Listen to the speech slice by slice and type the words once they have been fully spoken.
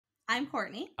I'm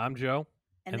Courtney. I'm Joe.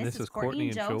 And this is Courtney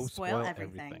and Joe Spoil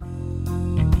Everything.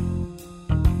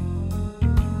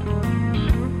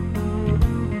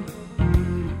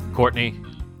 Courtney,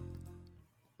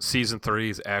 season 3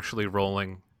 is actually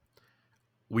rolling.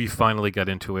 We finally got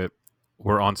into it.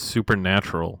 We're on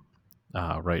Supernatural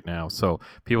right now. So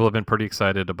people have been pretty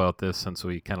excited about this since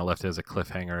we kind of left it as a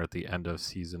cliffhanger at the end of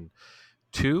season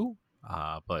 2.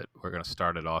 But we're going to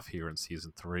start it off here in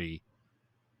season 3.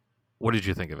 What did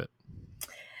you think of it?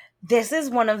 This is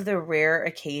one of the rare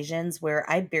occasions where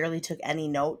I barely took any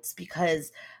notes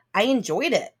because I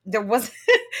enjoyed it. There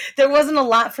wasn't a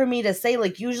lot for me to say.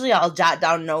 Like usually I'll jot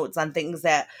down notes on things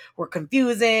that were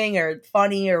confusing or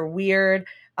funny or weird.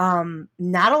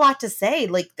 Not a lot to say.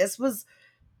 Like this was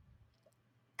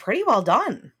pretty well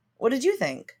done. What did you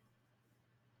think?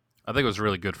 I think it was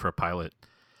really good for a pilot.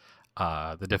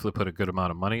 They definitely put a good amount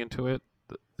of money into it.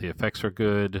 The effects are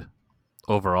good.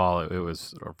 Overall, it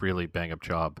was a really bang-up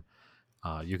job.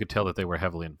 You could tell that they were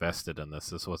heavily invested in this.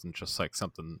 This wasn't just like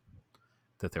something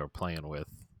that they were playing with.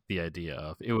 The idea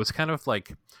of it was kind of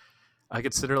like I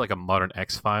consider like a modern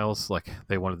X-Files. Like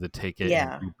they wanted to take it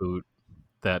and reboot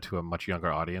that to a much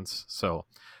younger audience. So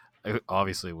it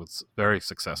obviously was a very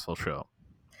successful show.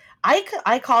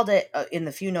 I called it in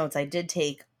the few notes I did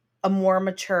take a more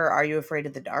mature Are You Afraid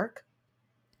of the Dark?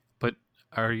 But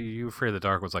Are You Afraid of the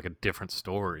Dark was like a different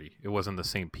story. It wasn't the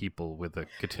same people with a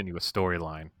continuous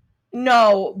storyline.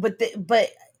 No, but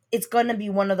it's going to be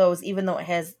one of those, even though it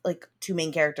has like two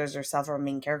main characters or several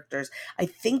main characters, I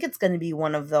think it's going to be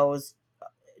one of those,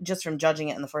 just from judging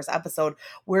it in the first episode,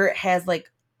 where it has like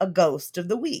a ghost of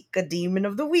the week, a demon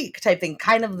of the week type thing,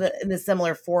 kind of in the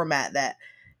similar format that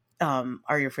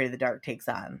Are You Afraid of the Dark takes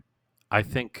on. I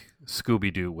think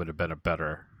Scooby-Doo would have been a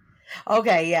better.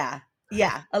 Okay, yeah.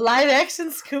 A live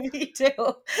action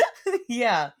Scooby-Doo.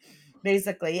 Yeah,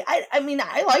 basically. I mean,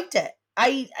 I liked it.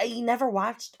 I never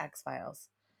watched X-Files.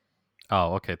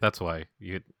 Oh, okay. That's why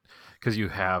because you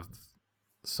have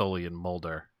Sully and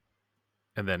Mulder,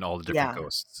 and then all the different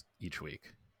ghosts each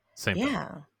week. Same thing.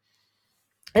 Yeah,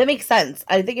 it makes sense.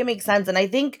 I think it makes sense, and I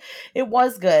think it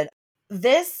was good.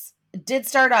 This did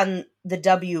start on the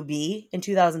WB in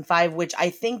 2005, which I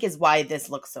think is why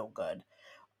this looks so good.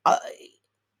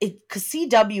 Because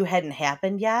CW hadn't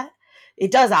happened yet.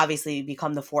 It does obviously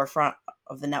become the forefront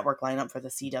of the network lineup for the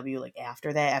CW like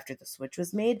after that, after the switch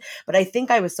was made. But I think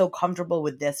I was so comfortable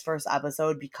with this first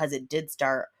episode because it did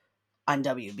start on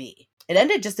WB. It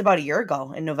ended just about a year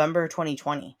ago in November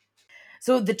 2020.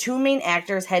 So the two main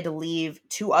actors had to leave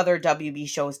two other WB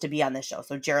shows to be on this show.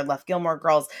 So Jared left Gilmore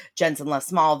Girls, Jensen left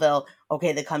Smallville.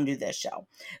 Okay, they come do this show.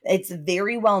 It's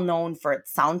very well known for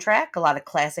its soundtrack, a lot of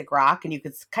classic rock, and you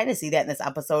could kind of see that in this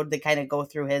episode. They kind of go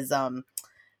through his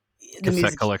the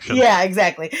cassette collection. Yeah,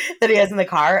 exactly. That he has in the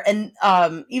car. And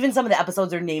even some of the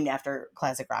episodes are named after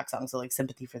classic rock songs. So like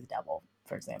Sympathy for the Devil,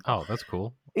 for example. Oh, that's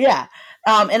cool. Yeah.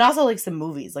 And also like some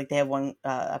movies. Like they have one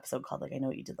episode called like I Know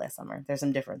What You Did Last Summer. There's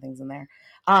some different things in there.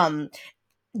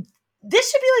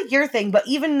 This should be like your thing, but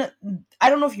even I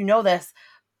don't know if you know this,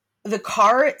 the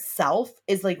car itself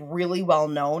is like really well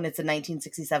known. It's a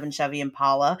 1967 Chevy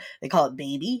Impala. They call it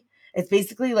Baby. It's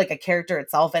basically like a character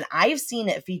itself, and I've seen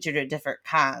it featured at different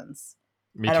cons.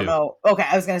 Me I don't too. know. Okay,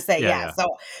 I was going to say, yeah.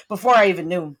 So before I even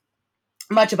knew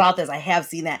much about this, I have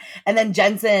seen that. And then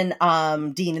Jensen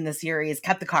Dean in the series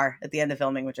kept the car at the end of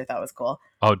filming, which I thought was cool.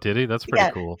 Oh, did he? That's pretty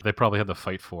cool. They probably had to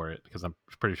fight for it because I'm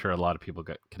pretty sure a lot of people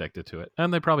got connected to it.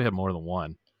 And they probably had more than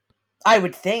one. I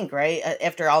would think, right?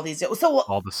 After all these... So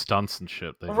all the stunts and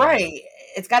shit. Right.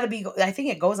 It's got to be... I think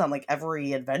it goes on like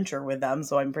every adventure with them,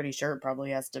 so I'm pretty sure it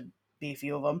probably has to be a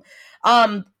few of them.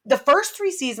 The first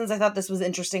 3 seasons, I thought this was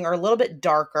interesting, are a little bit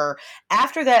darker.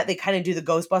 After that, they kind of do the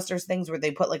Ghostbusters things where they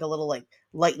put like a little like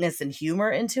lightness and humor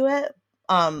into it.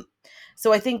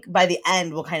 So I think by the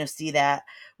end, we'll kind of see that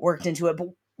worked into it. But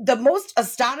the most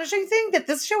astonishing thing that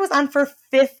this show was on for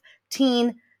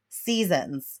 15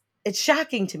 seasons. It's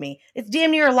shocking to me. It's damn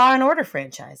near a Law and Order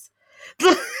franchise.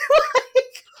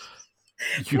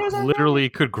 You literally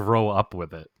could grow up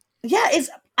with it. Yeah, it's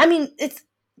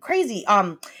crazy.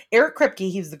 Eric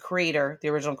Kripke, he's the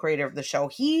original creator of the show.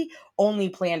 He only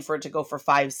planned for it to go for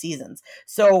 5 seasons.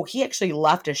 So he actually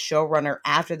left as showrunner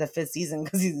after the 5th season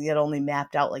because he had only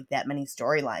mapped out like that many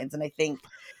storylines. And I think,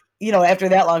 after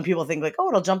that long, people think like, oh,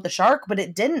 it'll jump the shark, but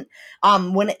it didn't.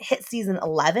 When it hit season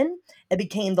 11, it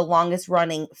became the longest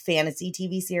running fantasy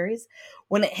TV series.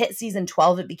 When it hit season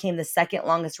 12, it became the second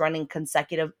longest running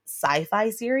consecutive sci-fi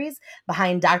series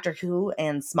behind Doctor Who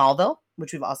and Smallville,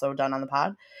 which we've also done on the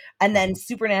pod. And then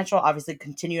Supernatural obviously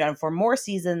continued on for more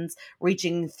seasons,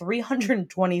 reaching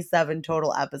 327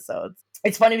 total episodes.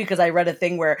 It's funny because I read a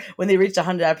thing where when they reached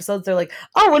 100 episodes, they're like,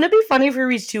 "Oh, wouldn't it be funny if we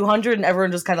reached 200?" And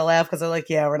everyone just kind of laughed because they're like,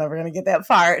 "Yeah, we're never gonna get that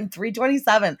far." And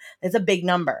 327, it's a big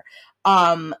number.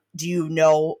 Do you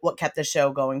know what kept the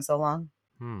show going so long?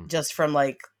 Just from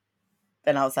like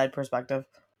an outside perspective,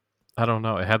 I don't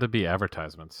know. It had to be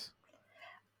advertisements.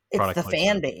 it's the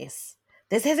fan base.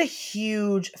 This has a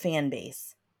huge fan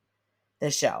base.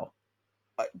 This show,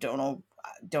 don't know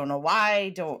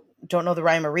why, don't know the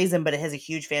rhyme or reason, but it has a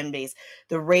huge fan base.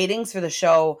 The ratings for the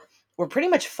show were pretty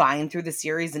much fine through the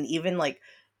series, and even like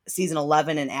season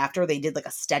 11 and after, they did like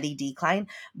a steady decline.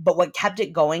 But what kept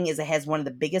it going is it has one of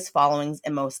the biggest followings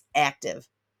and most active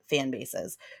fan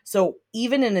bases. So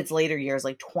even in its later years,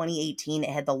 like 2018,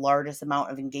 it had the largest amount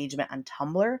of engagement on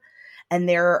Tumblr, and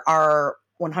there are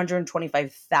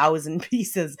 125,000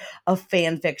 pieces of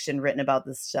fan fiction written about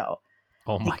this show.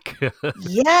 Oh my god.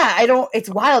 Yeah, it's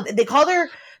wild. They call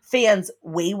their fans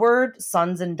wayward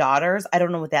sons and daughters. I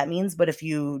don't know what that means, but if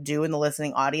you do in the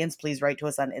listening audience, please write to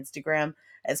us on Instagram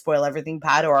at Spoil Everything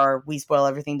Pod or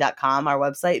WeSpoilEverything.com, our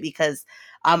website, because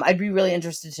I'd be really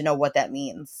interested to know what that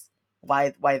means.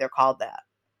 Why they're called that.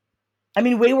 I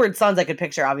mean, wayward sons I could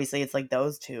picture, obviously it's like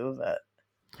those two, but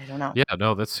I don't know. Yeah,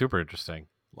 no, that's super interesting.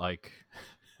 Like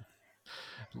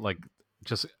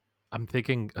just I'm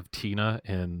thinking of Tina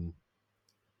in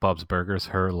Bob's Burgers,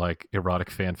 her like erotic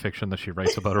fan fiction that she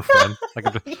writes about her friend.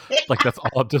 Like that's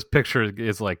all I'm just picturing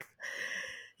is like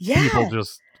people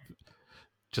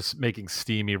just making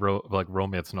steamy like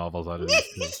romance novels out of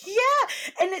this. Yeah,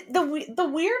 and the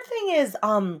weird thing is,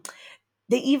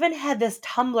 they even had this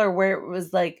Tumblr where it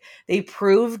was like they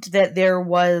proved that there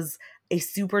was a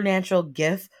supernatural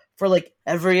GIF for like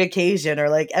every occasion or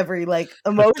like every like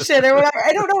emotion or whatever.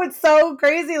 I don't know. It's so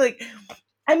crazy. Like,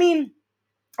 I mean,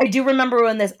 I do remember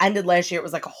when this ended last year, it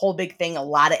was like a whole big thing, a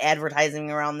lot of advertising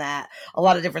around that, a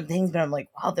lot of different things. But I'm like,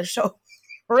 wow, this show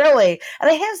really. And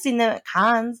I have seen them at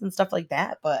cons and stuff like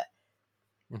that, but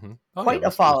quite a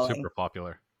following. Super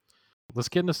popular. Let's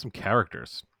get into some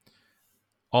characters.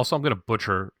 Also, I'm going to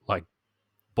butcher like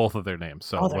both of their names.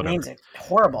 So their names are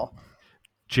horrible.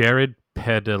 Jared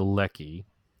Padalecki,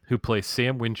 who plays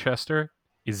Sam Winchester,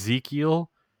 Ezekiel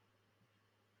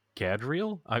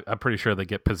Gadriel. I'm pretty sure they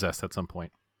get possessed at some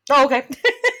point. Oh, okay.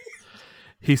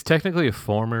 He's technically a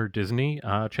former Disney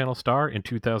Channel star. In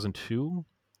 2002,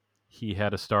 he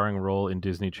had a starring role in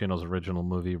Disney Channel's original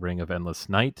movie Ring of Endless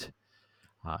Night.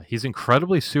 He's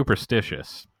incredibly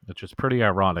superstitious, which is pretty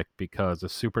ironic because a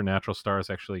supernatural star is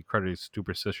actually credited as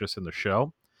superstitious in the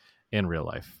show in real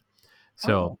life.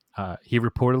 So he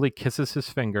reportedly kisses his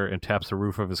finger and taps the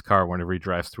roof of his car whenever he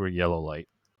drives through a yellow light.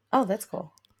 Oh, that's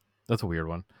cool. That's a weird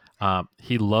one.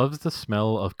 He loves the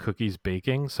smell of cookies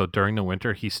baking, so during the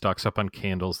winter, he stocks up on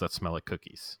candles that smell like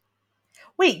cookies.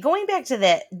 Wait, going back to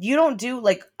that, you don't do,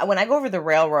 like, when I go over the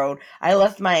railroad, I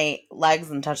lift my legs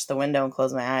and touch the window and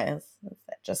close my eyes. Is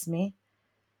that just me?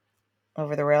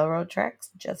 Over the railroad tracks?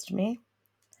 Just me?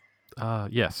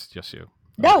 Yes, just you.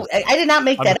 No, I did not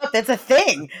make that up. That's a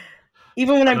thing.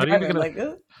 Even when I'm driving, I'm like,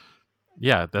 ugh.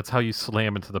 Yeah, that's how you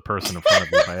slam into the person in front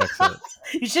of you by accident.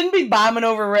 You shouldn't be bombing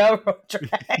over railroad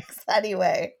tracks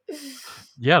anyway.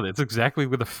 Yeah, that's exactly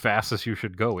where the fastest you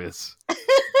should go is.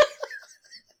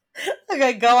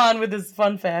 Okay, go on with his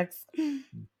fun facts.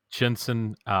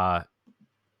 Jensen Ackles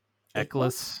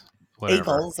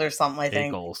or something, I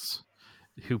think. Ackles,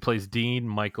 who plays Dean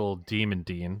Michael Demon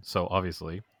Dean, so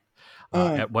obviously.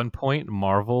 At one point,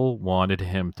 Marvel wanted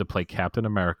him to play Captain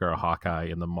America or Hawkeye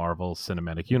in the Marvel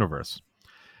Cinematic Universe.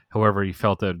 However, he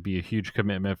felt that would be a huge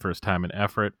commitment for his time and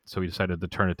effort, so he decided to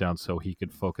turn it down so he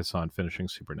could focus on finishing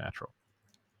Supernatural.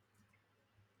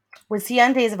 Was he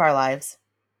on Days of Our Lives?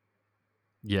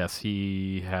 Yes,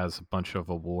 he has a bunch of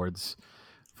awards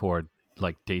for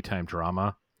like daytime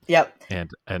drama. Yep.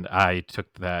 And I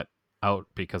took that out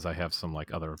because I have some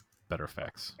like other better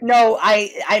facts. No,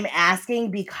 I'm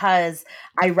asking because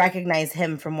I recognize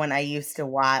him from when I used to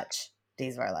watch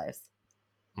Days of Our Lives.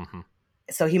 Mm-hmm.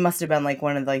 So he must have been like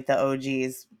one of like the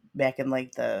OGs back in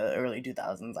like the early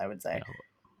 2000s, I would say.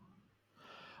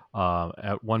 Yeah.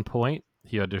 At one point,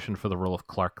 he auditioned for the role of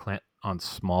Clark Kent on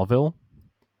Smallville.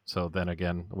 So then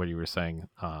again, what you were saying,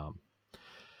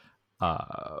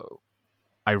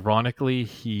 ironically,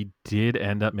 he did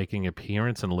end up making an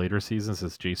appearance in later seasons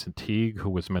as Jason Teague, who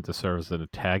was meant to serve as an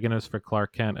antagonist for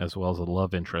Clark Kent, as well as a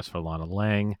love interest for Lana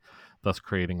Lang, thus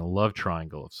creating a love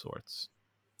triangle of sorts.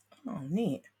 Oh,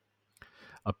 neat.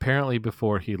 Apparently,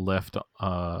 before he left,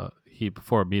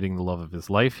 before meeting the love of his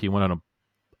life, he went on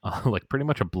like pretty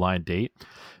much a blind date.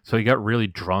 So he got really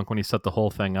drunk when he set the whole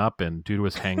thing up, and due to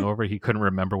his hangover, he couldn't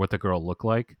remember what the girl looked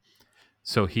like.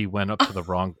 So he went up to the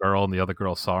wrong girl, and the other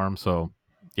girl saw him. So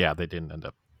yeah, they didn't end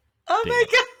up Oh my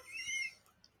dating. god.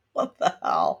 What the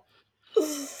hell?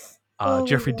 Oh my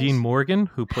Jeffrey Dean gosh. Morgan,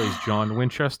 who plays John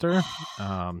Winchester, We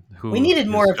who needed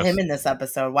is more of him just in this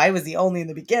episode. Why was he only in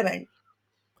the beginning?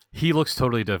 he looks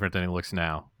totally different than he looks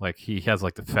now. Like he has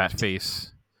like the fat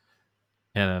face,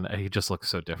 and he just looks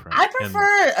so different. I And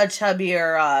prefer a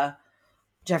chubbier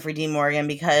Jeffrey Dean Morgan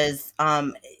because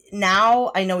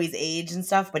now I know he's aged and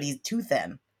stuff, but he's too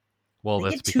thin. well,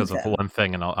 They that's get too because of thin. one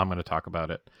thing, and I'm going to talk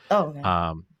about it. Oh,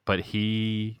 okay. But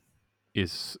he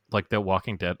is like that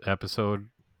Walking Dead episode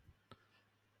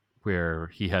where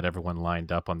he had everyone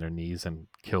lined up on their knees and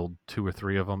killed 2 or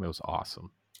 3 of them. It was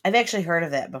awesome. I've actually heard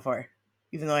of that before,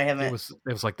 even though I haven't. It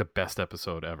was like the best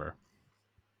episode ever.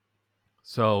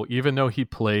 So even though he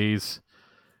plays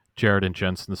Jared and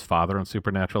Jensen's father on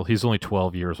Supernatural, he's only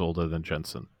 12 years older than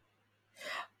Jensen.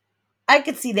 I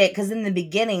could see that because in the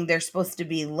beginning they're supposed to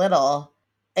be little,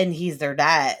 and he's their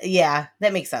dad. Yeah,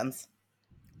 that makes sense.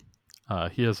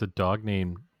 He has a dog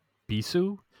named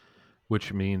Bisou,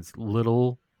 which means a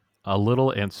little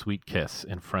and sweet kiss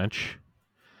in French.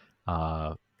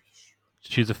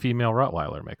 She's a female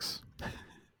Rottweiler mix.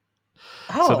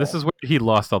 Oh, So this is where he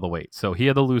lost all the weight. So he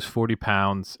had to lose 40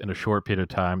 pounds in a short period of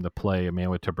time to play a man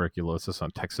with tuberculosis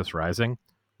on Texas Rising,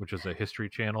 which is a History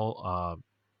Channel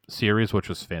series, which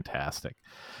was fantastic.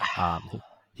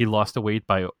 He lost the weight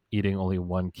by eating only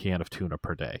 1 can of tuna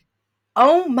per day.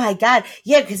 oh my god,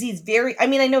 yeah, because he's very. I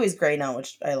mean, I know he's gray now,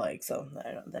 which I like, so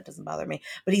that doesn't bother me.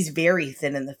 But he's very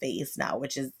thin in the face now,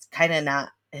 which is kind of not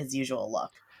his usual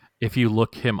look. If you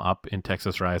look him up in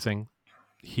Texas Rising,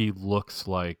 he looks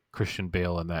like Christian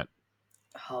Bale in that.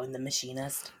 Oh, and the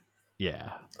machinist.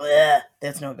 Yeah. Ugh,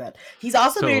 that's no good. He's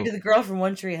also So- married to the girl from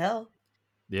One Tree Hill.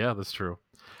 Yeah, that's true.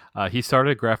 He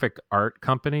started a graphic art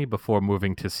company before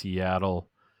moving to Seattle.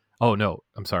 Oh, no,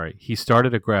 I'm sorry. He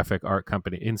started a graphic art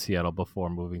company in Seattle before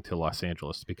moving to Los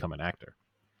Angeles to become an actor.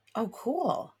 Oh,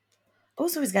 cool. Oh,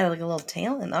 so he's got like a little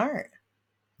talent in art.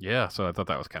 Yeah, so I thought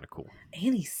that was kind of cool.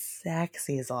 And he's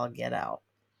sexy as all get out.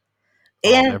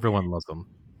 Oh, And everyone loves him.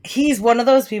 he's one of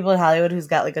those people in Hollywood who's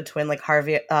got like a twin, like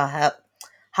Javier Bardem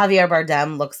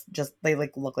they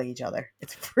like look like each other.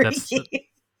 It's freaky.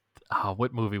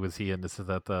 What movie was he in? This is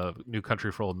that the New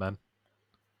Country for Old Men?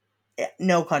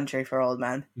 No Country for Old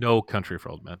Men. No Country for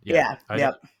Old Men. Yeah.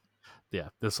 Yep. Yeah,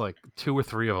 there's like 2 or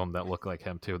 3 of them that look like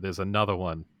him too. There's another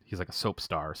one. He's like a soap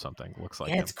star or something. Looks like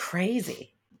Yeah, him. it's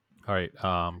crazy. All right,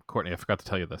 Courtney, I forgot to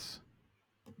tell you this.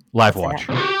 Live watch.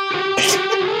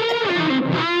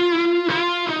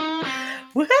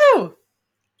 Woohoo!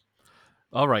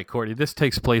 All right, Courtney, this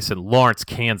takes place in Lawrence,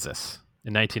 Kansas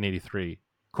in 1983.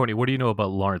 Courtney, what do you know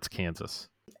about Lawrence, Kansas?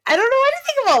 I don't know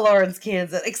anything about Lawrence,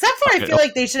 Kansas, except for Okay. I feel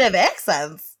like they should have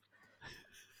accents.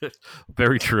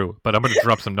 Very true, but I'm going to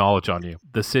drop some knowledge on you.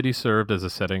 The city served as a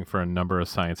setting for a number of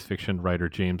science fiction writer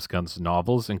James Gunn's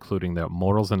novels, including The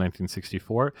Immortals in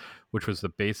 1964, which was the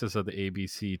basis of the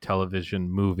ABC television,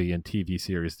 movie, and TV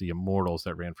series The Immortals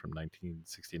that ran from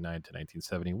 1969 to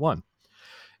 1971.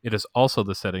 It is also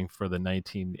the setting for the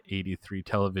 1983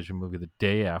 television movie The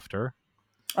Day After.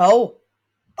 Oh,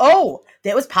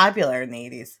 that was popular in the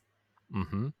 80s.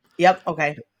 Mm-hmm. Yep.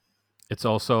 Okay. It's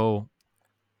also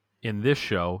in this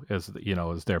show, as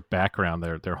their background,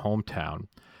 their hometown.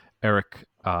 Eric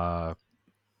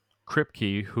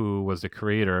Kripke, who was the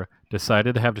creator,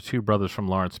 decided to have the 2 brothers from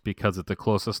Lawrence because it's the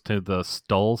closest to the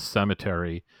Stull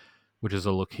Cemetery, which is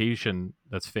a location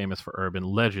that's famous for urban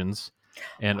legends,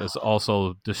 and is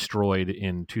also destroyed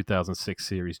in 2006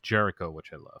 series Jericho,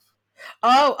 which I love.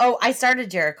 Oh, I started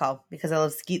Jericho because I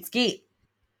love Skeet Skeet.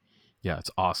 Yeah,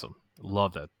 it's awesome.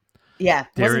 Love that. Yeah,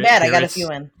 wasn't bad. I got a few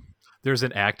in. There's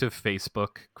an active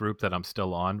Facebook group that I'm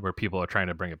still on where people are trying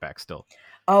to bring it back still.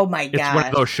 Oh my god. It's one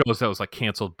of those shows that was like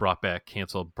canceled, brought back,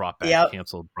 canceled, brought back, Yep.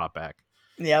 canceled, brought back.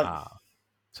 Yep.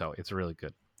 So it's really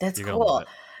good. That's You're gonna love cool. it.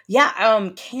 Yeah,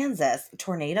 Kansas.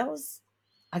 Tornadoes?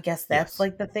 I guess that's Yes.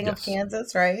 like the thing of Yes.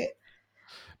 Kansas, right?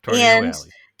 Tornado And Alley.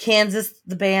 Kansas,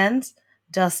 the band,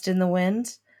 Dust in the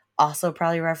Wind, also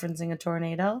probably referencing a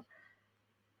tornado.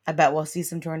 I bet we'll see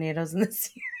some tornadoes in the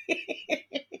series.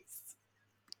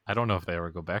 I don't know if they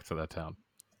ever go back to that town.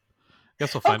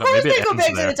 Guess we'll Of find out. course Maybe they it go ends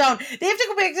back there. to the town. They have to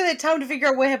go back to the town to figure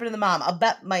out what happened to the mom. I'll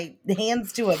bet my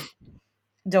hands to a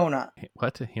donut.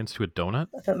 What? Hands to a donut?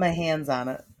 I put my hands on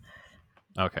it.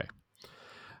 Okay.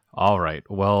 All right.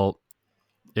 Well,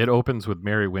 it opens with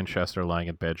Mary Winchester lying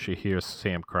in bed. She hears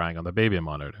Sam crying on the baby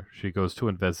monitor. She goes to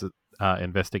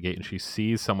investigate, and she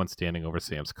sees someone standing over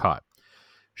Sam's cot.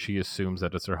 She assumes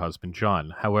that it's her husband,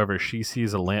 John. However, she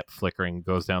sees a lamp flickering,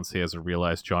 goes downstairs and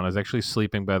realizes John is actually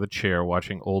sleeping by the chair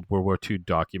watching old World War II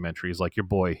documentaries like your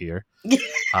boy here.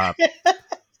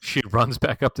 She runs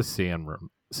back up to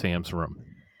Sam's room.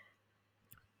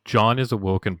 John is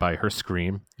awoken by her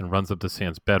scream and runs up to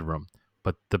Sam's bedroom,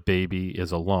 but the baby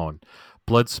is alone.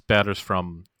 Blood spatters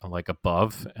from like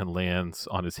above and lands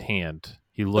on his hand.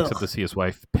 He looks up to see his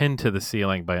wife pinned to the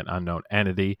ceiling by an unknown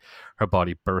entity. Her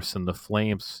body bursts into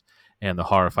flames, and the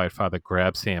horrified father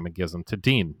grabs Sam and gives him to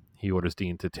Dean. He orders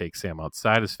Dean to take Sam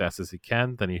outside as fast as he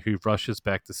can. Then he rushes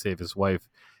back to save his wife.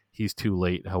 He's too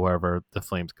late. However, the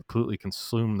flames completely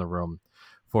consume the room,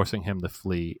 forcing him to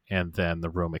flee, and then the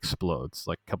room explodes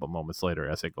like a couple moments later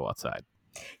as they go outside.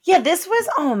 Yeah, this was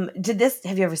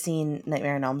have you ever seen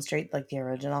Nightmare on Elm Street, like the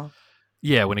original?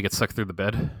 Yeah, when he gets sucked through the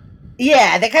bed.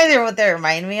 Yeah, that kind of what they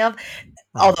remind me of.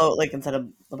 Although, like, instead of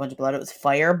a bunch of blood, it was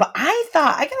fire. But I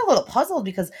got a little puzzled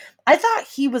because I thought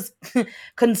he was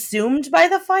consumed by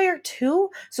the fire too.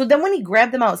 So then when he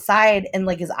grabbed them outside and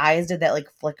like his eyes did that like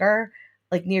flicker,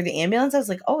 like near the ambulance, I was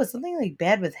like, oh, is something like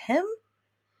bad with him?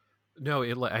 No,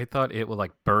 I thought it would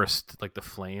like burst like the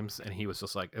flames, and he was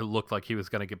just like, it looked like he was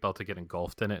gonna get about to get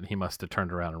engulfed in it, and he must have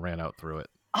turned around and ran out through it.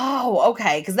 Oh,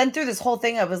 okay. Because then through this whole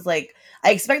thing, I was like,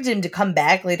 I expected him to come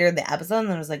back later in the episode,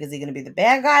 and I was like, is he going to be the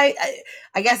bad guy?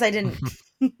 I guess I didn't.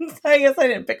 I guess I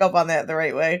didn't pick up on that the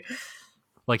right way.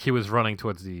 Like he was running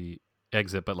towards the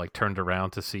exit, but like turned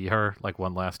around to see her like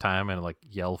one last time and like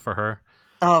yell for her.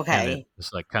 Oh, And okay. it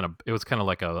was like it was kind of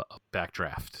like a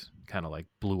backdraft, kind of like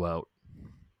blew out.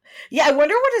 Yeah, I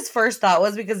wonder what his first thought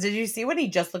was, because did you see when he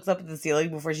just looks up at the ceiling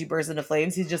before she bursts into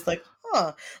flames? He's just like,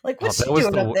 huh, like what's she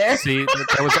doing up there? See,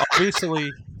 that was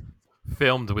obviously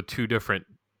filmed with two different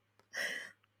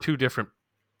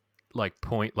like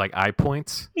eye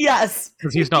points. Yes,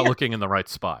 because he's not looking in the right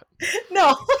spot. No,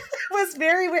 it was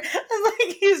very weird. And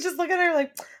like he was just looking at her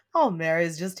like, oh,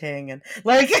 Mary's just hanging.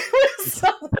 Like it was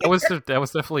so weird. That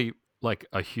was definitely like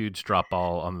a huge drop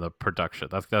ball on the production.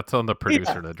 That's on the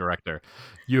producer, the director.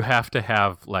 You have to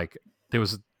have like there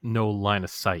was no line of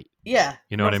sight. Yeah,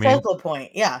 you know what I mean. Focal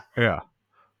point. Yeah.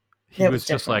 He was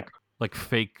just like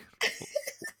fake.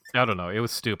 I don't know. It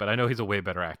was stupid. I know he's a way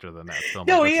better actor than that. So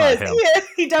no, he is.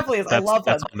 He definitely is. I love him.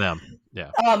 That's on them. Yeah.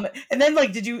 And then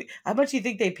like, how much do you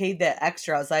think they paid that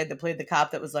extra outside that played the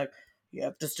cop that was like, you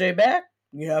have to stay back.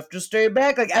 You have to stay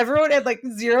back. Like everyone had like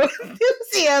zero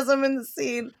enthusiasm in the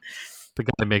scene. The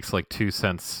guy makes like 2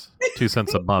 cents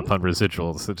a month on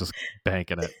residuals, so just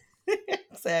banking it.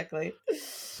 Exactly.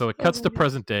 So it cuts to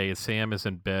present day as Sam is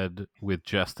in bed with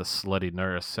just a slutty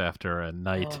nurse after a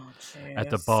night at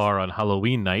the bar on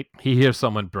Halloween night. He hears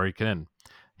someone break in.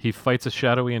 He fights a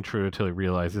shadowy intruder until he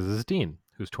realizes it's Dean,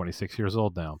 who's 26 years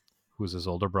old now, who's his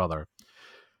older brother.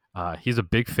 He's a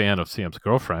big fan of Sam's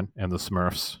girlfriend and the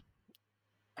Smurfs.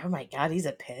 Oh my God, he's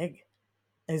a pig.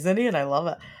 Isn't he? And I love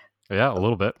it. Yeah, a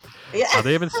little bit. Yeah.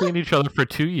 They haven't seen each other for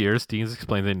 2 years. Dean's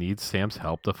explained they need Sam's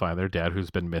help to find their dad,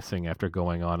 who's been missing after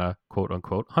going on a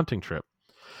quote-unquote hunting trip.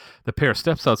 The pair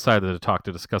steps outside of the talk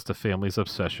to discuss the family's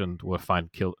obsession with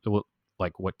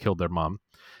what killed their mom.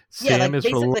 Sam is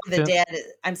basically reluctant. The dad.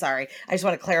 I'm sorry. I just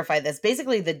want to clarify this.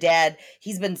 Basically, the dad,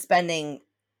 he's been spending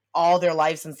all their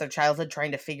life since their childhood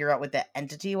trying to figure out what that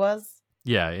entity was.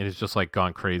 Yeah, and it's just like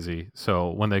gone crazy. So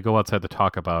when they go outside to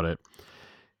talk about it,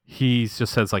 he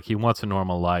just says like he wants a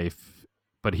normal life,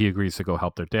 but he agrees to go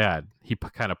help their dad. He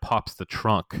kind of pops the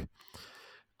trunk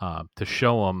to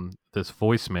show him this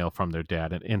voicemail from their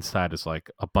dad, and inside is like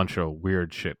a bunch of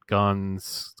weird shit,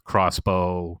 guns,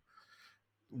 crossbow,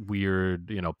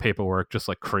 weird, paperwork, just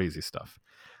like crazy stuff.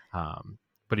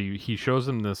 But he shows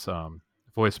him this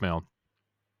voicemail,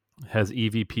 has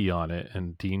EVP on it,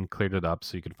 and Dean cleared it up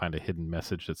so you could find a hidden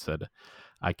message that said,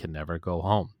 "I can never go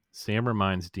home." Sam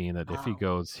reminds Dean that if he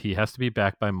goes, he has to be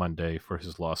back by Monday for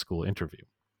his law school interview.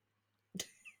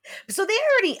 So they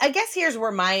already, I guess here's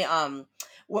where my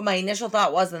what my initial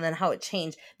thought was and then how it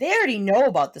changed. They already know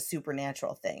about the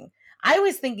supernatural thing. I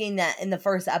was thinking that in the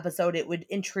first episode it would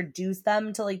introduce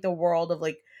them to like the world of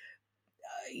like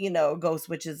ghost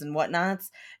witches and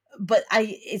whatnots. But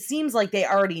it seems like they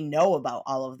already know about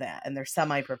all of that and they're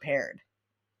semi-prepared.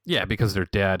 Yeah, because their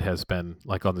dad has been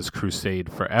like on this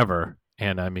crusade forever.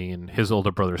 And I mean, his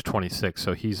older brother's 26,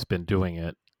 so he's been doing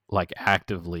it like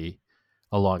actively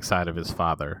alongside of his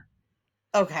father.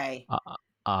 Okay.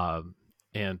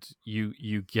 And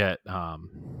you get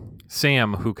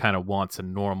Sam, who kind of wants a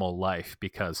normal life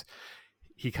because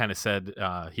he kind of said,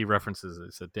 he references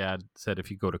it. Said, Dad said, if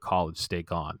you go to college, stay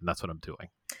gone. And that's what I'm doing.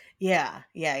 Yeah.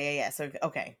 So,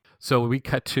 okay. So we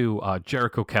cut to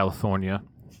Jericho, California.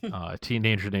 A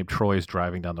teenager named Troy is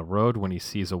driving down the road when he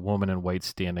sees a woman in white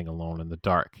standing alone in the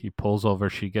dark. He pulls over,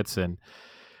 she gets in.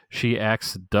 She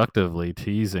acts seductively,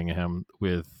 teasing him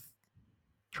with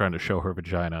trying to show her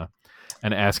vagina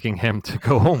and asking him to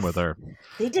go home with her.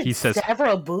 They did He says,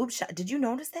 several boob shots. Did you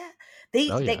notice that?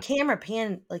 "Oh yeah." That camera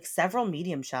panned like several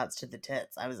medium shots to the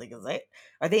tits. I was like,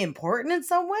 are they important in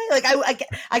some way? Like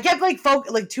I kept like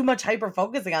like too much hyper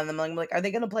focusing on them. I'm like, are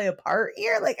they gonna play a part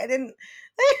here? Like I didn't.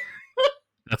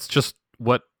 That's just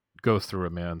what goes through a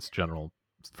man's general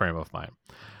frame of mind.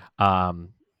 Um,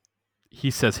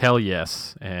 he says, "Hell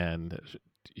yes," and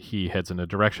he heads in a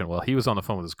direction. Well, he was on the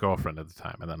phone with his girlfriend at the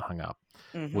time and then hung up,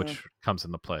 which comes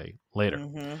into play later.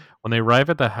 When they arrive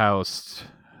at the house,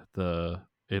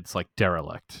 it's like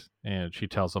derelict, and she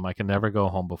tells him, "I can never go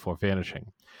home before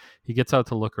vanishing." He gets out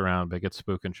to look around, but gets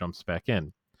spooked and jumps back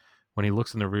in. When he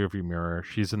looks in the rearview mirror,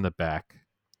 she's in the back.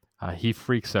 He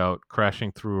freaks out,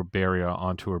 crashing through a barrier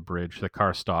onto a bridge. The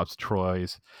car stops. Troy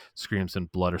screams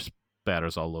and blood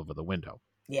spatters all over the window.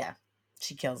 Yeah,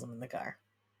 she kills him in the car.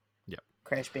 Yep.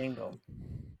 Crash, bang, boom.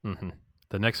 Mm-hmm.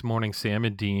 The next morning, Sam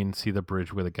and Dean see the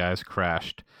bridge where the guy's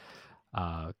crashed.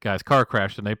 Guy's car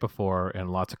crashed the night before, and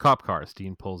lots of cop cars.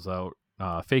 Dean pulls out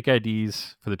fake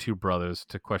IDs for the two brothers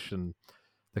to question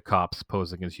the cops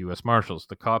posing as U.S. Marshals.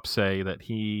 The cops say that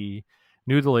he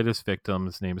knew the latest victim.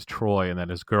 His name is Troy, and that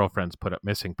his girlfriend's put up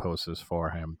missing posters for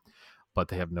him, but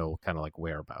they have no kind of like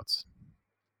whereabouts.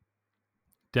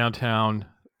 Downtown,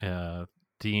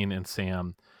 Dean and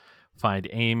Sam find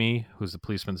Amy, who's the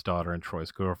policeman's daughter and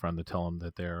Troy's girlfriend, to tell him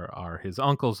that there are his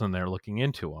uncles and they're looking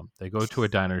into him. They go to a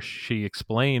diner. She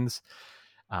explains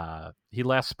he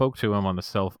last spoke to him on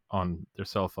their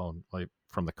cell phone, like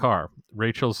from the car.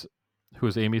 Rachel's, who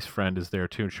is Amy's friend, is there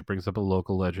too, and she brings up a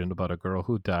local legend about a girl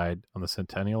who died on the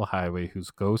Centennial Highway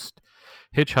whose ghost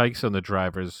hitchhikes on the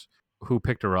drivers who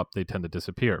picked her up. They tend to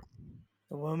disappear.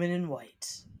 The woman in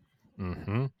white.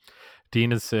 Mm-hmm.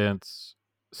 Dean and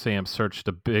Sam searched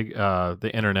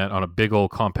the internet on a big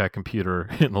old compact computer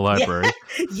in the library.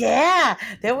 Yeah,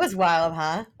 that was wild,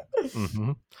 huh?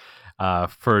 Mm-hmm.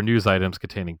 For news items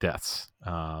containing deaths.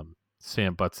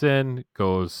 Sam butts in,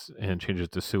 goes and changes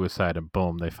to suicide, and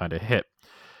boom, they find a hit.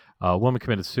 A woman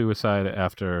committed suicide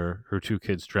after her two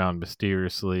kids drowned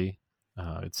mysteriously.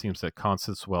 It seems that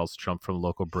Constance Wells jumped from a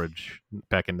local bridge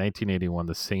back in 1981,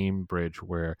 the same bridge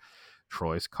where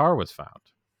Troy's car was found.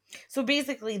 So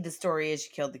basically, the story is she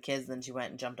killed the kids, then she went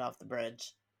and jumped off the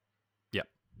bridge. Yep.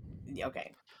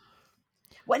 Okay.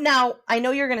 What now? I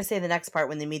know you're going to say the next part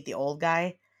when they meet the old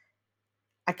guy.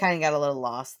 I kind of got a little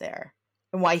lost there.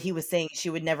 And why he was saying she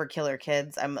would never kill her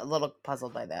kids. I'm a little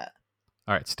puzzled by that.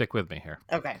 All right, stick with me here.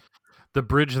 Okay. The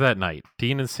bridge that night.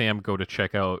 Dean and Sam go to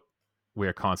check out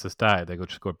where Constance died. They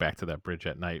just go back to that bridge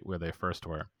at night where they first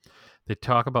were. They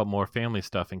talk about more family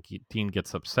stuff, and Dean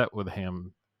gets upset with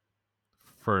him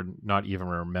for not even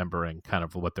remembering kind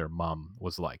of what their mom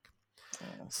was like.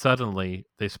 Oh. Suddenly,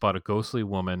 they spot a ghostly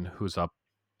woman who's up,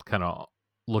 kind of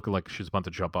looking like she's about to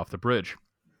jump off the bridge.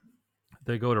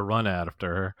 They go to run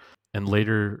after her, and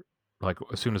later, like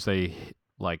as soon as they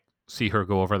see her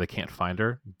go over, they can't find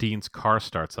her. Dean's car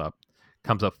starts up,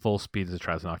 comes up full speed as it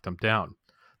tries to knock them down.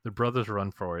 The brothers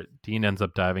run for it. Dean ends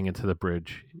up diving into the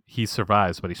bridge. He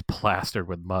survives, but he's plastered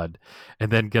with mud, and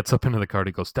then gets up into the car and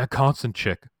he goes, "That Constance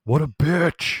chick, what a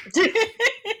bitch!"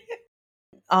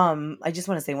 I just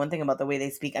want to say one thing about the way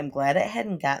they speak. I'm glad it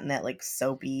hadn't gotten that like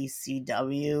soapy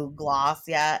CW gloss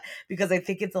yet, because I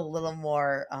think it's a little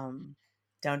more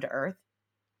down to earth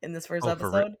in this first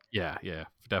episode. Yeah,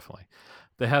 definitely.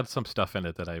 They had some stuff in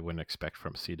it that I wouldn't expect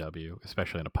from CW,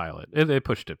 especially in a pilot. They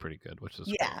pushed it pretty good, which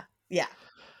is yeah.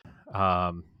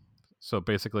 So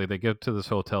basically, they get to this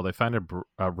hotel. They find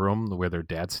a room where their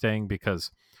dad's staying,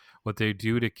 because what they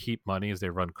do to keep money is they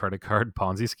run credit card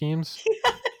Ponzi schemes.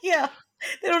 Yeah,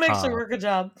 they don't actually work a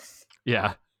job.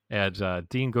 Yeah, and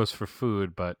Dean goes for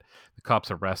food, but the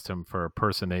cops arrest him for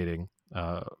impersonating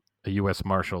a U.S.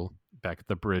 Marshal back at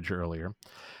the bridge earlier.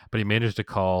 But he managed to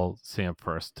call Sam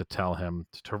first to tell him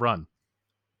to run.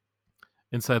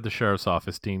 Inside the sheriff's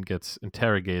office, Dean gets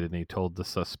interrogated, and he told the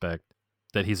suspect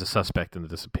that he's a suspect in the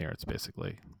disappearance,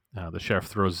 basically. The sheriff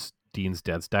throws Dean's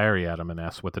dad's diary at him and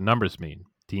asks what the numbers mean.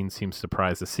 Dean seems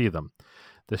surprised to see them.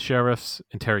 The sheriff's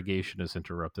interrogation is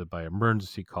interrupted by an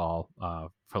emergency call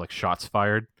for like shots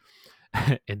fired.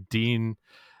 And Dean,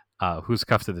 who's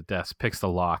cuffed to the desk, picks the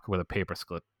lock with a paper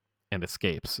clip and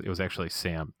escapes. It was actually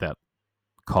Sam that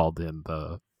called in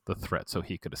the threat so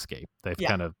he could escape. They've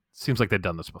kind of, seems like they've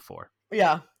done this before.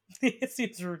 Yeah, it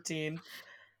seems routine.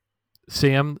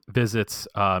 Sam visits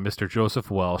Mr.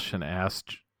 Joseph Welsh and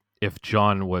asks if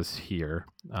John was here.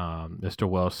 Mr.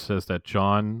 Welsh says that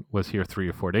John was here 3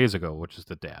 or 4 days ago, which is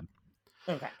the dad.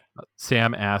 Okay.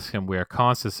 Sam asks him where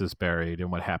Constance is buried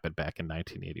and what happened back in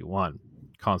 1981.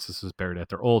 Constance is buried at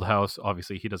their old house.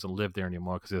 Obviously, he doesn't live there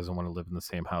anymore because he doesn't want to live in the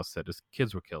same house that his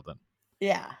kids were killed in.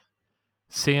 Yeah.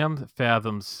 Sam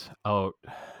fathoms out,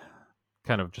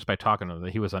 kind of just by talking to him,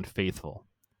 that he was unfaithful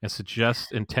and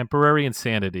suggests in temporary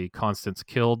insanity, Constance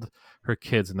killed her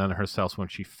kids and then herself when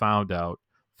she found out,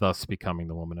 thus becoming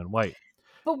the woman in white.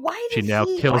 But why She did now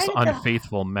kills the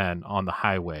unfaithful men on the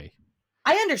highway.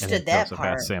 I And understood then that Joseph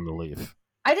part. asked Sam to leave.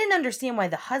 I didn't understand why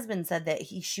the husband said that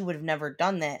she would have never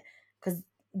done that, because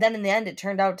then in the end it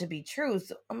turned out to be true.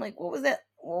 So I'm like, what was that?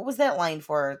 What was that line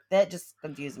for? That just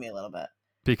confused me a little bit.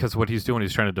 Because what he's doing,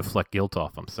 he's trying to deflect guilt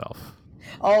off himself.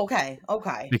 Oh, okay.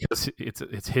 Okay. Because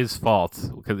it's his fault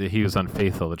because he was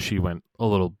unfaithful that she went a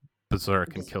little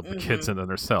berserk and killed the kids and then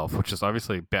herself, which is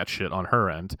obviously batshit on her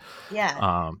end.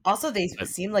 Yeah. Also, they but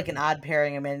seem like an odd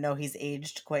pairing. I mean, I know he's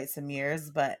aged quite some years,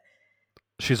 but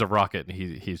she's a rocket, and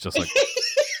he's just like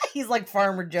he's like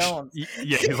Farmer Jones.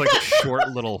 yeah, he's like a short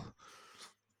little.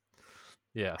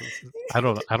 Yeah, I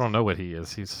don't know what he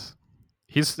is.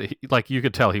 He's like, you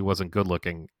could tell he wasn't good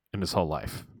looking in his whole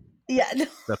life. Yeah,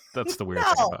 That's the weird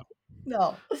thing about it.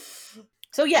 No.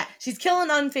 So yeah, she's killing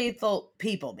unfaithful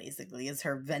people. Basically, is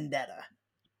her vendetta.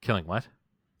 Killing what?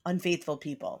 Unfaithful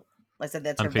people. I said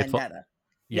that's Unfaithful? her vendetta.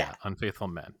 Yeah, unfaithful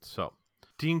men. So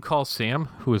Dean calls Sam,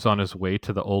 who is on his way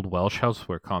to the old Welsh house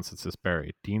where Constance is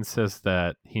buried. Dean says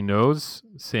that he knows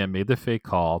Sam made the fake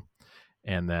call,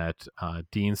 and that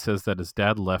Dean says that his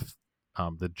dad left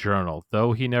the journal,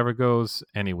 though he never goes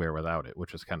anywhere without it,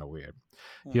 which is kind of weird.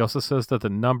 He also says that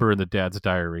the number in the dad's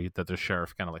diary that the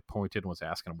sheriff kind of like pointed and was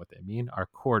asking him what they mean are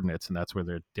coordinates, and that's where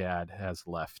their dad has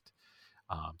left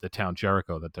the town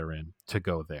Jericho that they're in to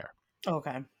go there.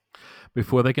 Okay.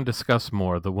 Before they can discuss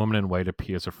more, the woman in white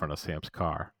appears in front of Sam's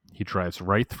car. He drives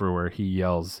right through her, he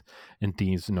yells, and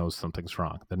Dean knows something's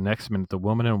wrong. The next minute, the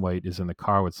woman in white is in the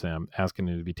car with Sam, asking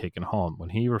him to be taken home. When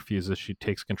he refuses, she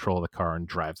takes control of the car and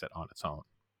drives it on its own.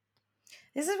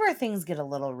 This is where things get a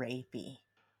little rapey.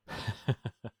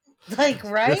 Like,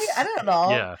 right? I don't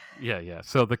know. Yeah.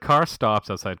 So the car stops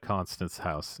outside Constance's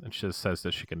house, and she says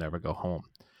that she can never go home.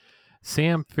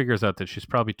 Sam figures out that she's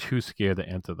probably too scared to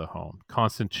enter the home.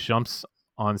 Constance jumps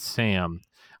on Sam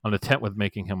on a tent with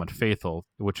making him unfaithful,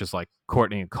 which is like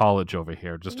Courtney in college over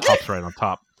here, just hops right on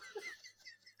top.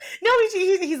 No,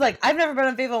 he's like, I've never been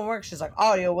unfaithful in work. She's like,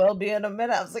 oh, you will be in a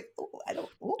minute. I was like,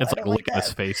 it's like licking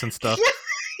his face and stuff.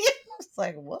 Yeah. It's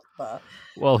like, what the?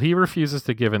 Well, he refuses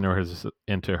to give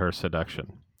into her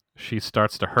seduction. She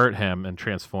starts to hurt him and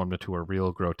transform into a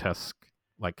real grotesque,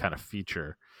 like, kind of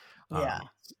feature. Yeah.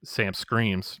 Sam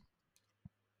screams,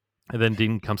 and then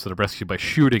Dean comes to the rescue by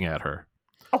shooting at her.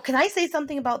 Oh, can I say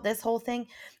something about this whole thing?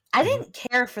 I didn't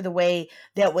care for the way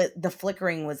that the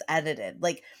flickering was edited.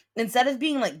 Like, instead of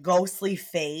being like ghostly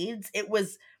fades, it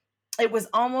was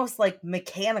almost like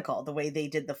mechanical the way they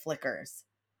did the flickers.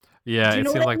 Yeah, it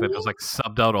seemed like that just like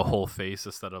subbed out a whole face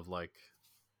instead of like.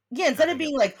 Yeah, instead of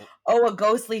being like, oh, a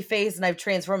ghostly face and I've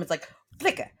transformed, it's like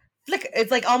flicker. It's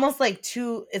like almost like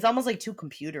too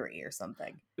computery or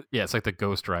something. Yeah, it's like the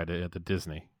Ghost Ride at the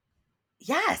Disney.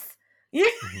 Yes. Yeah.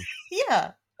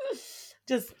 Yeah.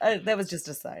 Just that was just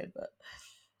a side, but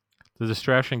the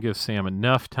distraction gives Sam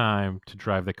enough time to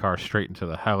drive the car straight into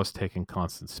the house, taking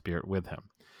Constance's spirit with him.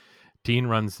 Dean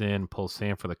runs in, pulls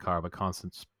Sam for the car, but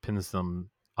Constance pins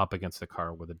them up against the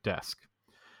car with a desk.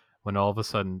 When all of a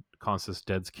sudden, Constance's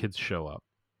dead kids show up.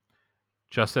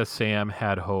 Just as Sam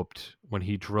had hoped when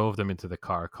he drove them into the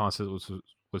car, Constance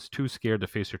was too scared to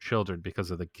face her children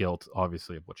because of the guilt,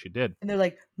 obviously, of what she did. And they're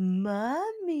like,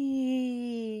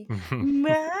 Mommy,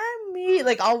 Mommy.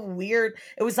 Like, all weird.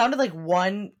 It sounded like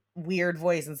one weird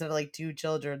voice instead of like two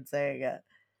children saying it.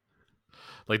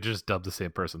 Like, just dubbed the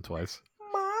same person twice.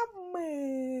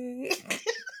 Mommy.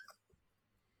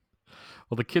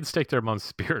 Well, the kids take their mom's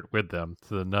spirit with them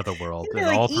to the netherworld, and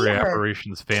all three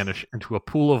apparitions vanish into a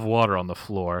pool of water on the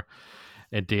floor.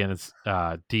 And Dean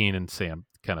and Sam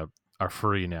kind of are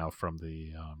free now from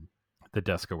the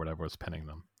desk or whatever was pinning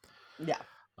them. Yeah.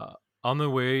 On the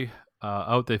way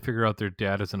out, they figure out their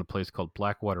dad is in a place called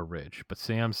Blackwater Ridge, but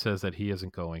Sam says that he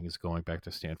isn't going. He's going back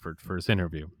to Stanford for his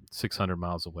interview, 600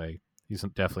 miles away. He's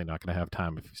definitely not going to have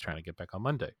time if he's trying to get back on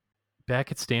Monday.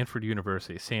 Back at Stanford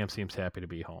University, Sam seems happy to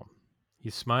be home. He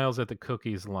smiles at the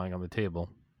cookies lying on the table.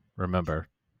 Remember,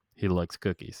 he likes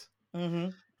cookies. Mm-hmm.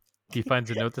 He finds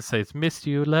a note that says, "Missed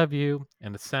you, love you,"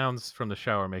 and the sounds from the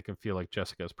shower make him feel like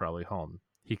Jessica's probably home.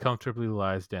 He comfortably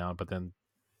lies down, but then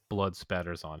blood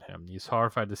spatters on him. He's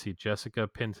horrified to see Jessica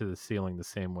pinned to the ceiling the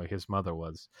same way his mother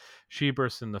was. She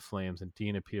bursts into flames, and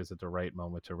Dean appears at the right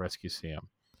moment to rescue Sam.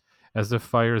 As the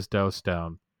fire is doused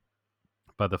down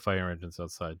by the fire engines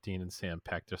outside, Dean and Sam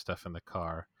pack their stuff in the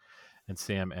car, and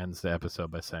Sam ends the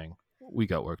episode by saying, "We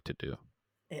got work to do."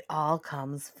 It all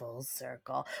comes full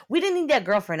circle. We didn't need that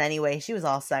girlfriend anyway. She was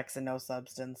all sex and no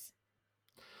substance.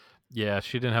 Yeah,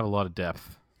 she didn't have a lot of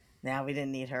depth. Now we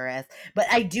didn't need her ass. But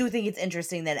I do think it's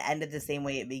interesting that it ended the same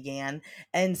way it began.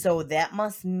 And so that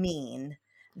must mean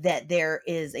that there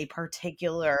is a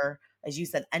particular, as you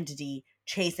said, entity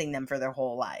chasing them for their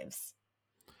whole lives.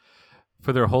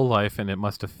 For their whole life, and it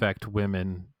must affect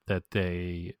women that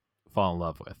they fall in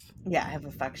love with. Yeah, have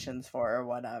affections for or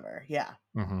whatever. Yeah.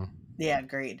 Mm-hmm. Yeah,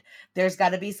 agreed. There's got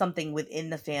to be something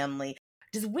within the family.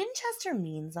 Does Winchester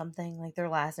mean something like their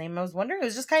last name? I was wondering. It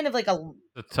was just kind of like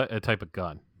A type of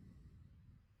gun.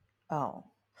 Oh.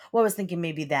 Well, I was thinking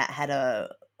maybe that had a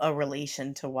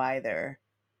relation to why they're.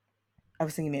 I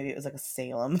was thinking maybe it was like a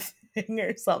Salem thing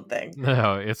or something.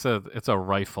 No, it's a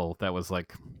rifle that was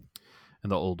like in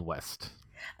the Old West.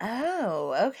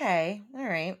 Oh, okay. All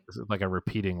right. It's like a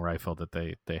repeating rifle that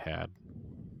they had.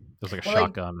 There's like a Well,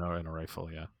 shotgun and a rifle,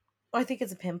 yeah. I think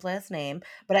it's a pimp last name,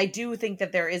 but I do think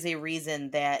that there is a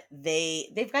reason that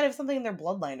they've got to have something in their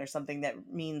bloodline or something that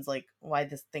means like why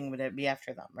this thing would be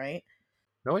after them, right?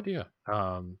 No idea.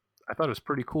 I thought it was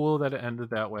pretty cool that it ended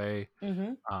that way.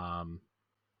 Mm-hmm.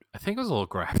 I think it was a little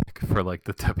graphic for like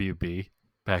the WB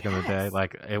back in the day. Yes,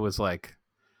 Like it was like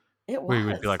it we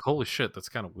would be was. like, "Holy shit, that's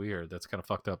kind of weird. That's kind of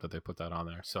fucked up that they put that on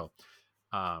there." So,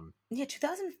 Yeah,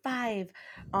 2005.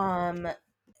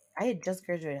 I had just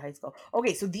graduated high school.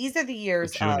 Okay, so these are the a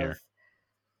years of junior.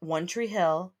 One Tree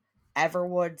Hill,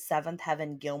 Everwood, Seventh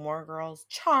Heaven, Gilmore Girls,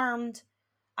 Charmed,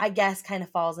 I guess kind of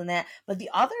falls in that. But the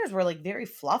others were like very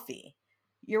fluffy.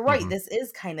 You're right. Hmm. This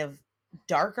is kind of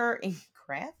darker and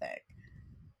graphic.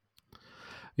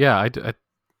 Yeah,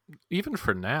 even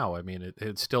for now, I mean,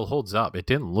 it still holds up. It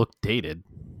didn't look dated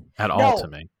at all to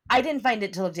No, me. I didn't find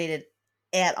it to look dated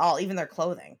at all, even their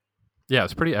clothing. Yeah,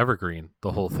 it's pretty evergreen,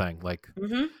 the whole thing. Like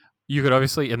Mm-hmm. you could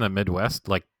obviously in the Midwest,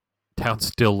 like towns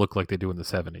still look like they do in the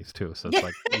 70s too. So it's Yeah.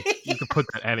 like you could put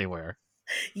that anywhere.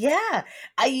 Yeah.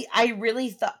 I really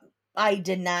thought I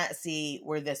did not see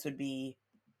where this would be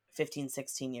 15,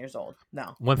 16 years old.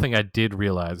 No. One thing I did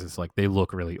realize is like they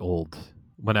look really old.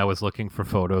 When I was looking for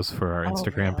photos for our Oh,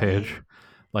 Instagram really? page,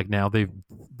 like now they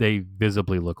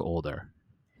visibly look older.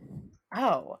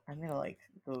 Oh, I'm gonna like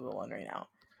Google one right now.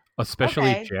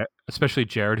 Especially Okay. especially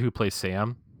Jared who plays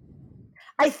Sam.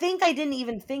 I think I didn't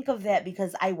even think of that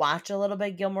because I watched a little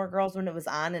bit Gilmore Girls when it was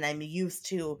on, and I'm used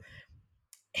to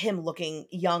him looking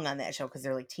young on that show because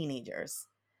they're like teenagers.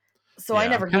 So I Yeah,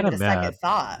 I'm never kind gave it of a second mad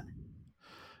thought.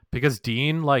 because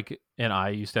Dean like and I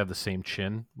used to have the same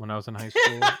chin when I was in high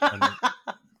school, and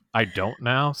I don't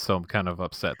now, so I'm kind of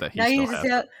upset that he Now you still just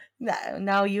has it. have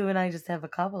now you and I just have a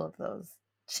couple of those.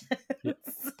 Yeah,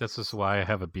 this is why I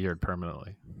have a beard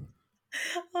permanently.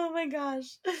 Oh my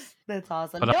gosh. That's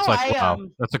awesome. But I No, was like, I wow,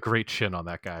 that's a great chin on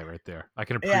that guy right there. yeah, I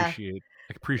can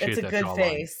it's appreciate a that good jawline.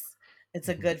 face. It's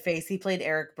a Hmm. good face. He played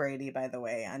Eric Brady, by the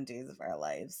way, on Days of Our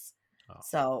Lives. Oh.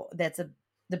 So that's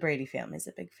the Brady family is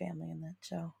a big family in that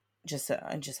show.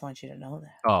 I just want you to know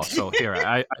Oh, so here that.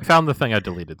 I found the thing I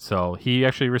deleted. So he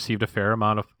actually received a fair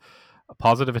amount of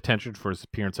positive attention for his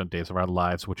appearance on Days of Our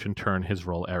Lives, which in turn his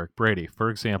role Eric Brady. For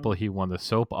example, he won the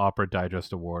Soap Opera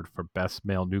Digest Award for Best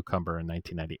Male Newcomer in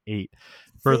 1998.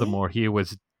 See? Furthermore, he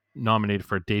was nominated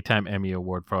for a Daytime Emmy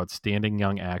Award for Outstanding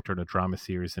Young Actor in a Drama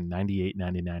Series in 98,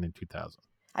 99, and 2000.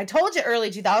 I told you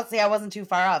early 2000s. See, I wasn't too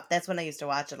far off. That's when I used to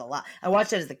watch it a lot. I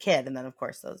watched it as a kid, and then of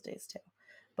course those days too.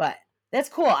 But that's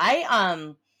cool.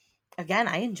 Again,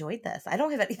 I enjoyed this. I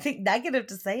don't have anything negative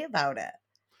to say about it.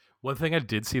 One thing I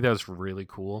did see that was really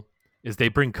cool is they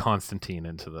bring Constantine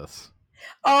into this,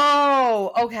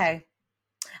 Oh, okay.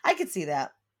 I could see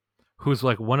that. who's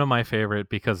like one of my favorite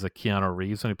because of Keanu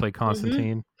Reeves when he played Mm-hmm.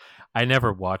 Constantine. I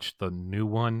never watched the new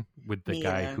one with the Me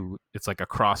guy either. who it's like a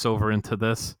crossover into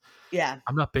this. Yeah.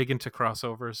 I'm not big into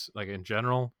crossovers like in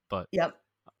general, Yep.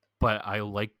 but I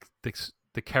like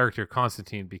the character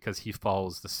Constantine because he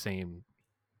follows the same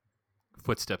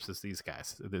footsteps as these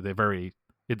guys. They're very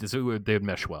they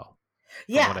mesh well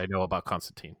from Yeah. what I know about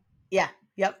Constantine. Yeah.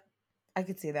 Yep. I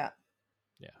could see that.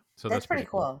 Yeah, so That's that's pretty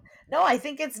pretty cool. cool. No, I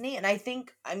think it's neat. And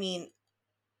I mean,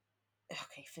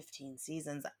 okay, 15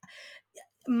 seasons.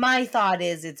 My thought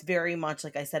is it's very much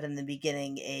like I said in the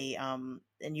beginning,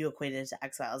 and you equated it to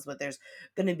X-Files, but there's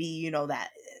gonna be, that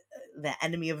the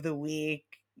enemy of the week,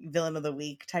 villain of the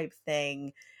week type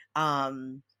thing.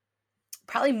 Um,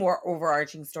 Probably more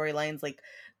overarching storylines like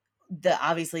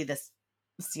obviously this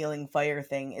ceiling fire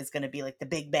thing is going to be like the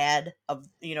big bad of,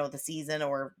 you know, the season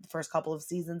or the first couple of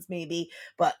seasons maybe,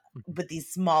 but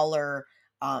these smaller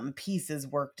pieces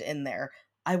worked in there.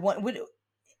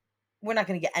 We're not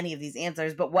going to get any of these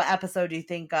answers, but what episode do you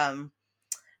think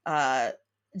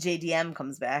JDM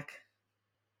comes back?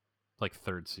 Like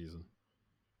third season.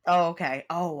 Oh, okay.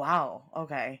 Oh, wow.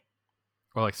 Okay.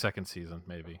 Or like second season,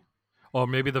 maybe. Or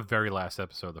maybe the very last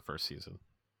episode of the first season.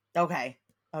 Okay.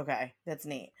 Okay. That's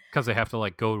neat. Because they have to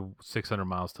like go 600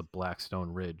 miles to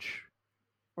Blackstone Ridge.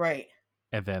 Right.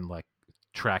 And then like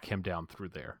track him down through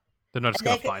there. They're not just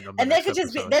going to find him. And that could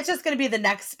just be, that's just going to be the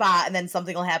next spot. And then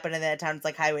something will happen in that town. It's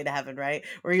like Highway to Heaven, right?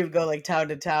 Where you go like town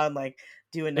to town, like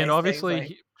doing nice and obviously things,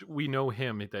 like... we know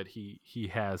him that he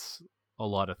has a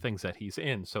lot of things that he's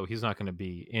in. So he's not going to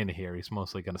be in here. He's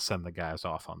mostly going to send the guys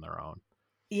off on their own.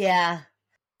 Yeah.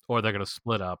 Or they're going to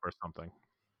split up or something.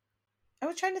 I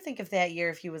was trying to think if that year,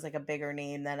 if he was like a bigger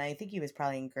name, then I think he was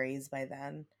probably in Grey's by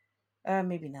then.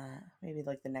 Maybe not. Maybe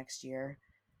like the next year.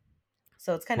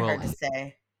 So it's kind of hard to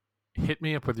say. Hit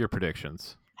me up with your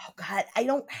predictions. Oh, God. I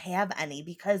don't have any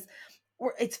because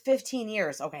it's 15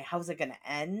 years. Okay, how's it going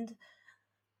to end?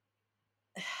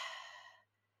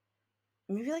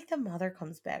 Maybe like the mother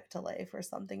comes back to life or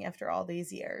something after all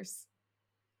these years.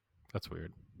 That's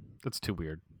weird. That's too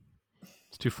weird.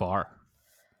 It's too far.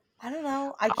 I don't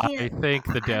know. I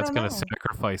think the dad's going to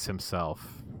sacrifice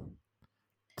himself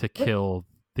to kill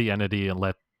the entity and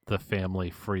let the family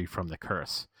free from the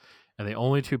curse. And the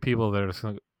only two people that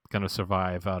are going to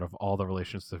survive out of all the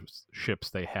relationships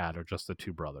they had are just the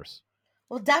two brothers.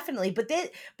 Well, definitely. But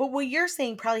what you're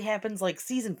saying probably happens like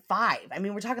season 5. I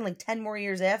mean, we're talking like 10 more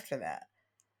years after that.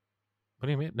 What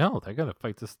do you mean? No, they're going to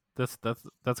fight this. That's going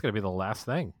to be the last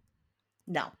thing.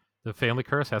 No. The family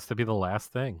curse has to be the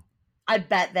last thing. I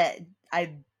bet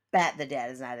the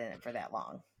dad is not in it for that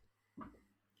long.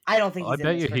 I don't think he's in it.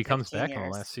 I bet you he comes back in the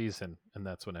last season, and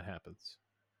that's when it happens.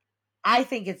 I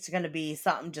think it's going to be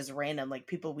something just random, like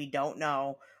people we don't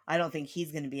know. I don't think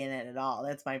he's going to be in it at all.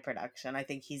 That's my prediction. I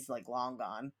think he's like long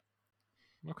gone.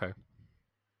 Okay.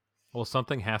 Well,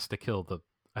 something has to kill the...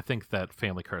 I think that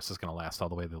family curse is going to last all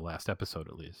the way to the last episode,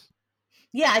 at least.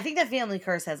 Yeah, I think that family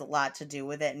curse has a lot to do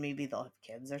with it, and maybe they'll have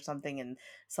kids or something, and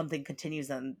something continues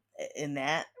in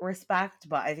that respect.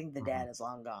 But I think the dad is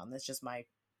long gone. That's just my...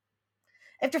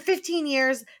 After 15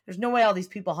 years, there's no way all these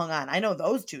people hung on. I know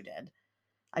those two did.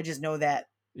 I just know that.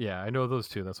 Yeah, I know those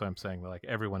two. That's why I'm saying like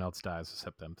everyone else dies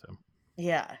except them two.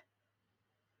 Yeah.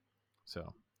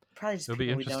 So probably just it'll be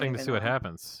interesting to see what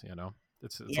happens. You know,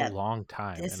 it's a long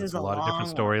time. This and is a lot of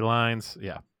different storylines.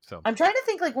 Yeah. So I'm trying to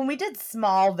think like when we did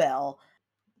Smallville.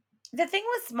 The thing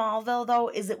with Smallville though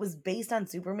is it was based on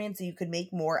Superman, so you could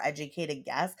make more educated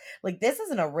guess. Like this is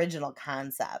an original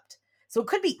concept, so it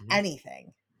could be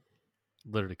anything.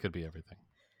 Literally, could be everything.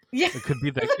 Yeah, it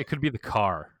could be the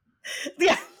car.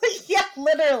 Yeah,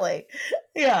 literally.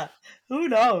 Yeah, who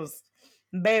knows,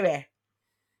 baby.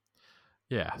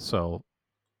 Yeah, so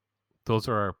those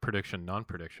are our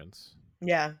non-predictions.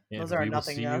 Yeah, those are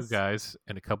nothing. We will see you guys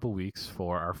in a couple weeks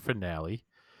for our finale,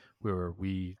 where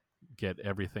we get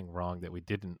everything wrong that we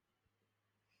didn't.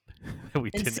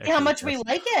 And see how much we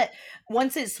like it.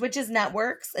 Once it switches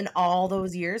networks and all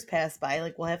those years pass by,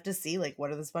 like we'll have to see like what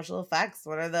are the special effects,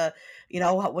 what are the,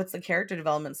 what's the character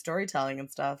development, storytelling and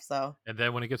stuff. So and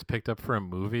then when it gets picked up for a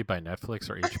movie by Netflix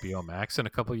or HBO Max in a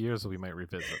couple of years, we might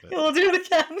revisit it. We'll do it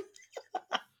again.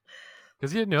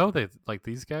 Because they like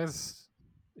these guys,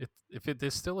 if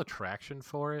there's still attraction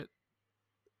for it,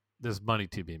 there's money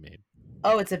to be made.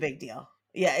 Oh, it's a big deal.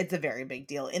 Yeah, it's a very big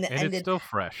deal. And it's still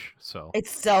fresh, so it's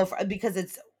still because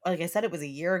it's like I said, it was a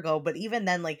year ago. But even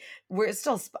then, like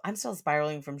I'm still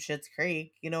spiraling from Schitt's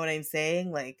Creek. You know what I'm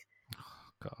saying? Like,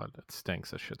 oh, God, it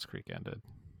stinks that Schitt's Creek ended.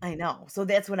 I know. So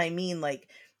that's what I mean. Like,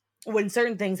 when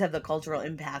certain things have the cultural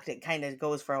impact, it kind of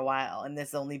goes for a while. And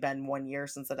this has only been 1 year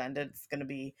since it ended. It's gonna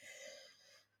be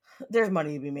there's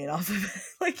money to be made off of it,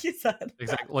 like you said.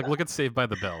 Exactly. Like look at Saved by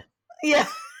the Bell. Yeah,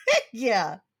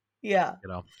 yeah. Yeah.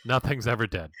 Nothing's ever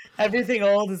dead. Everything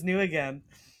old is new again.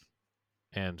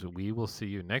 And we will see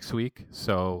you next week.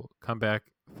 So come back,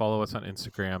 follow us on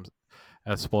Instagram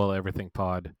at Spoil Everything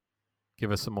Pod.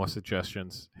 Give us some more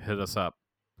suggestions. Hit us up.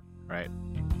 All right.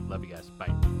 Love you guys. Bye.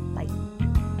 Bye.